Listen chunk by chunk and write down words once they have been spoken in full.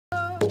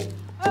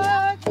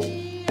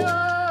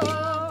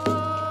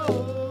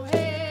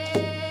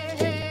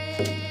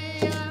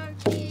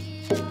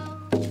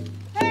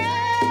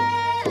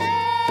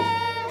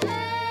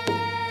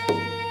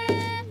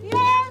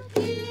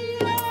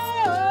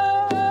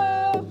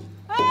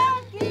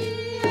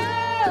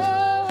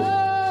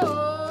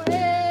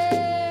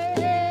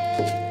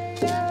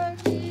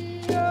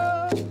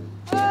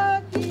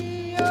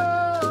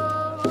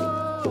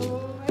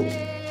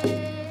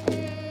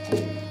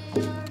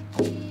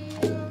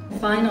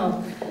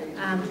final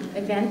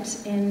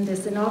event in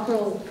this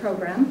inaugural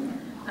program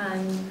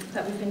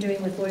that we've been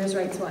doing with Lawyers'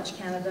 Rights Watch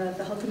Canada,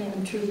 the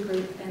Hul'qumi'num Treaty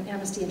Group, and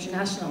Amnesty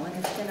International. And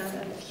it's been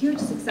a huge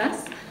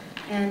success,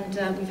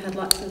 and we've had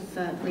lots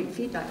of great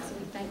feedback. So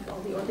we thank all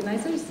the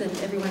organizers and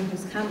everyone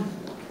who's come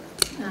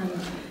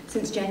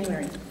since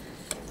January.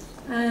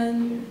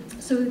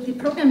 So the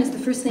program is the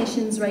First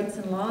Nations Rights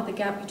and Law, the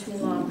Gap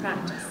Between Law and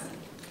Practice.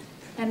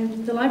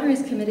 And the library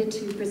is committed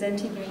to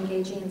presenting and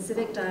engaging in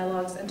civic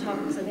dialogues and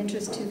topics of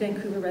interest to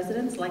Vancouver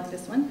residents like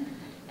this one,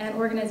 and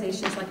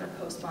organizations like our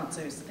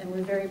co-sponsors. And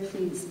we're very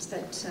pleased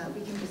that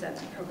we can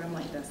present a program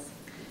like this.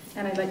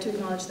 And I'd like to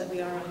acknowledge that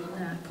we are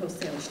on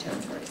Coast Salish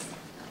territories.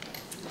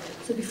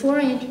 So before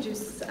I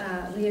introduce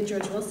Leah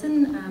George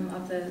Wilson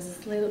of the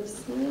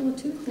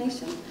Tsleil-Waututh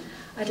Nation,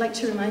 I'd like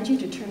to remind you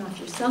to turn off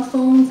your cell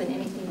phones and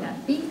anything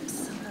that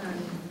beeps,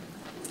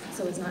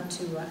 so as not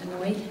to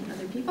annoy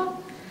other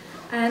people.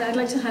 And I'd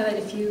like to highlight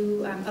a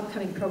few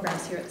upcoming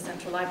programs here at the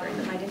Central Library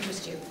that might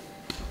interest you.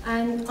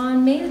 And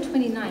on May the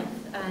 29th,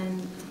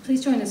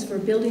 please join us for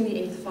Building the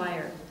Eighth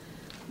Fire.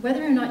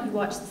 Whether or not you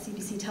watch the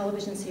CBC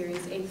television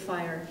series Eighth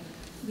Fire,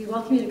 we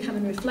welcome you to come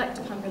and reflect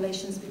upon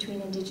relations between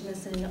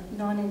Indigenous and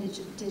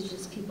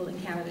non-Indigenous people in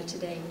Canada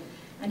today,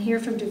 and hear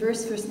from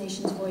diverse First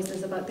Nations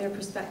voices about their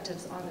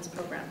perspectives on this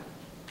program.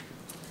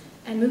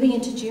 And moving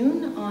into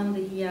June, on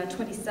the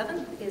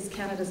 27th, is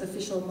Canada's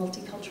official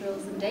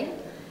Multiculturalism Day.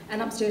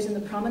 And upstairs in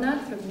the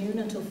promenade from noon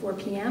until 4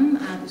 p.m.,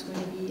 there's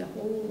going to be a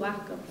whole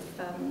whack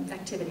of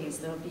activities.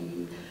 There'll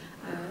be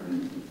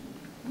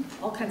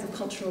all kinds of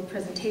cultural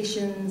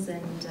presentations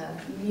and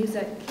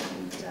music.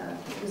 And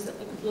it was a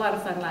lot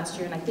of fun last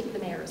year, and I think the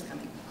mayor is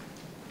coming.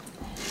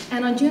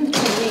 And on June the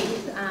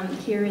 28th,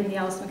 here in the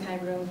Alice Mackay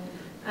Room,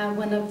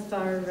 one of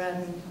our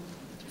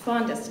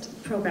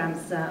fondest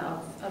programs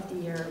of the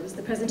year was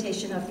the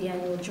presentation of the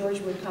annual George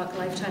Woodcock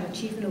Lifetime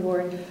Achievement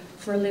Award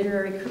for a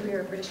Literary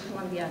Career of British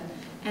Columbia.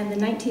 And the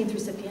 19th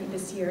recipient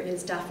this year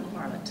is Daphne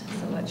Marlett,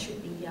 so that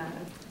should be.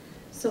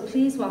 So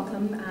please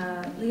welcome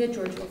Leah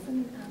George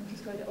Wilson, who's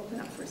going to open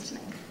up for us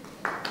tonight.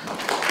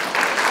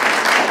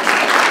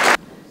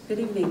 Good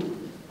evening.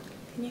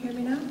 Can you hear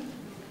me now?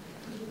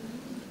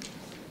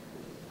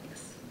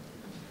 Yes.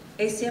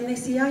 ACM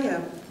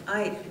Nesiaya,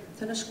 I,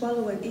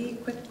 Tanashqualua, E,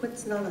 Quick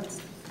Snallets,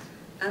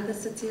 and the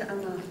city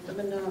Ama, the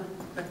Manoa,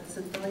 but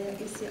Santaya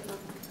ACM,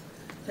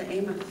 the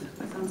Amath,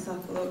 with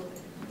Ansakalo,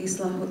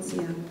 Isla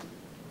Hotsia.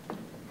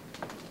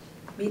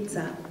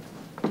 Meetsap,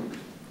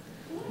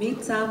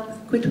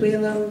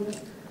 Quitwhelam,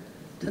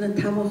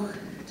 Tanatamoch,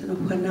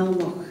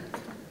 Tanapanelmoch.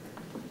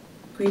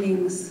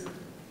 Greetings,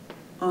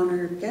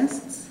 honored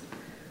guests,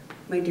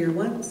 my dear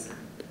ones.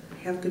 I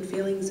have good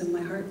feelings in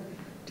my heart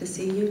to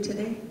see you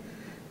today.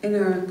 In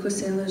our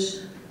Coast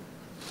Salish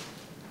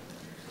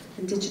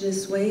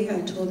Indigenous way,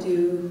 I told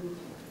you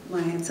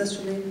my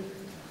ancestral name,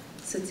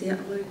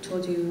 Sitsiatma. I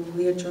told you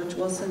Leah George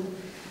Wilson.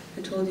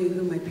 I told you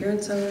who my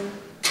parents are,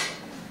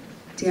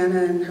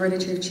 Deanna and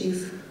Hereditary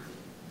Chief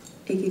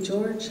Iggy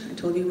George. I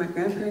told you my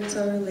grandparents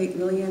are, late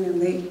Lillian and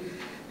late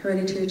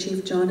Hereditary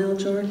Chief John L.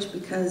 George,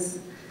 because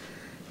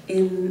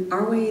in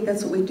our way,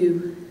 that's what we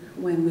do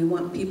when we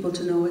want people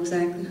to know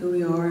exactly who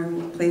we are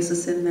and place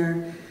us in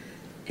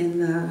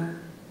the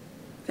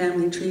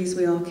family trees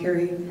we all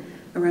carry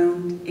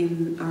around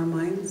in our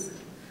minds.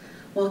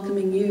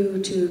 Welcoming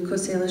you to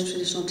Coast Salish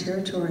Traditional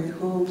Territory,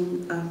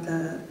 home of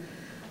the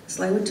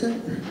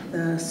Tsleil-Waututh,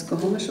 the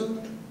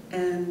Skohomashul,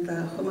 and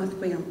the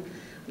Hul'qumi'num.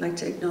 I'd like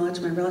to acknowledge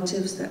my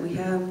relatives that we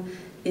have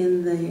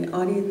in the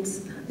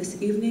audience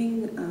this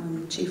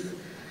evening. Chief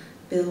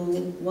Bill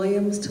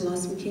Williams,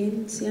 Talas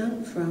McCain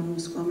Sian from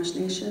Squamish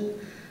Nation.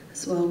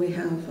 As well, we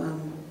have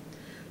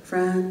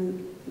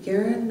Fran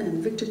Guerin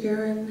and Victor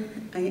Guerin.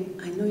 I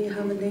know you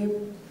have a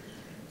name,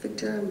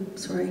 Victor. I'm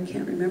sorry, I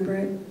can't remember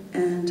it.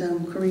 And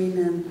Corinne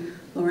and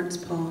Lawrence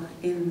Paul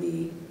in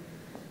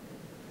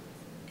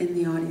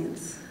the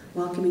audience.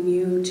 Welcoming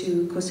you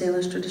to Coast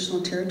Salish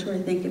Traditional Territory,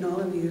 thanking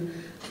all of you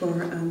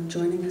for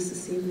joining us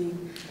this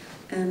evening.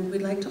 And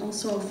we'd like to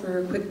also offer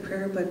a quick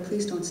prayer, but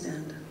please don't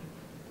stand.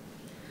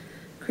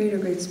 Creator,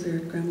 Great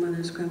Spirit,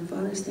 grandmothers,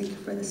 grandfathers, thank you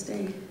for this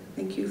day.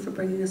 Thank you for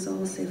bringing us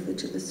all safely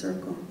to this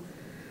circle.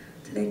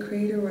 Today,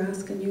 Creator, we're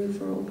asking you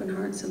for open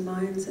hearts and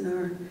minds in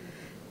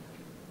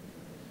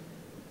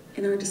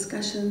our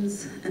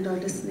discussions and our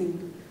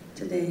listening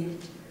today.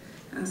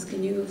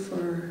 Asking you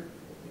for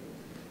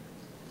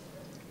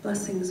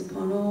blessings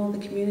upon all the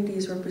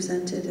communities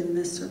represented in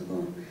this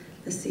circle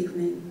this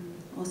evening.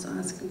 Also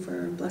asking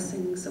for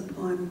blessings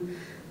upon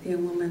the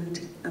young woman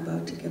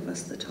about to give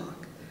us the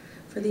talk.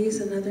 For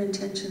these and other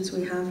intentions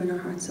we have in our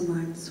hearts and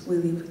minds, we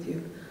leave with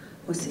you.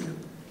 Osia.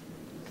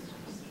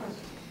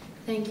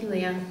 Thank you,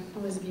 Leah.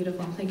 It was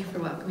beautiful. Thank you for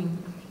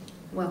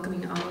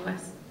welcoming all of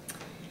us.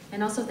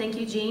 And also thank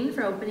you, Jean,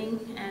 for opening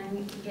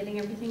and getting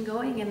everything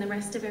going, and the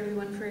rest of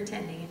everyone for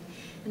attending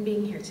and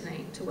being here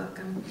tonight to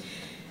welcome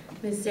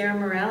Ms. Sarah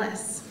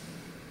Morales.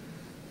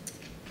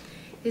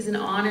 It is an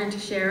honor to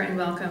share and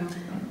welcome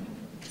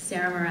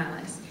Sarah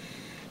Morales.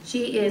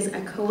 She is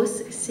a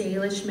Coast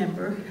Salish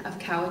member of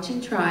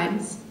Cowichan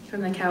Tribes from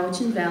the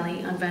Cowichan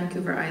Valley on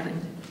Vancouver Island.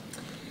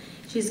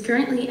 She is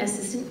currently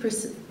assistant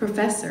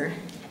professor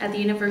at the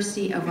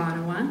University of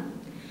Ottawa.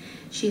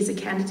 She is a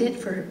candidate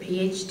for her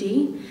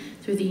PhD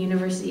through the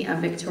University of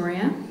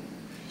Victoria.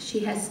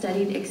 She has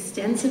studied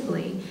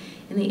extensively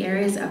in the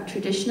areas of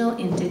traditional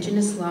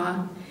Indigenous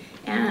law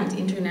and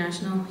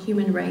international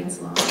human rights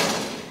law.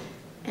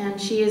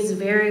 And she is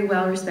very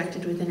well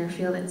respected within her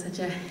field at such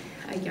a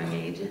young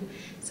age.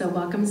 So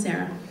welcome,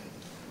 Sarah.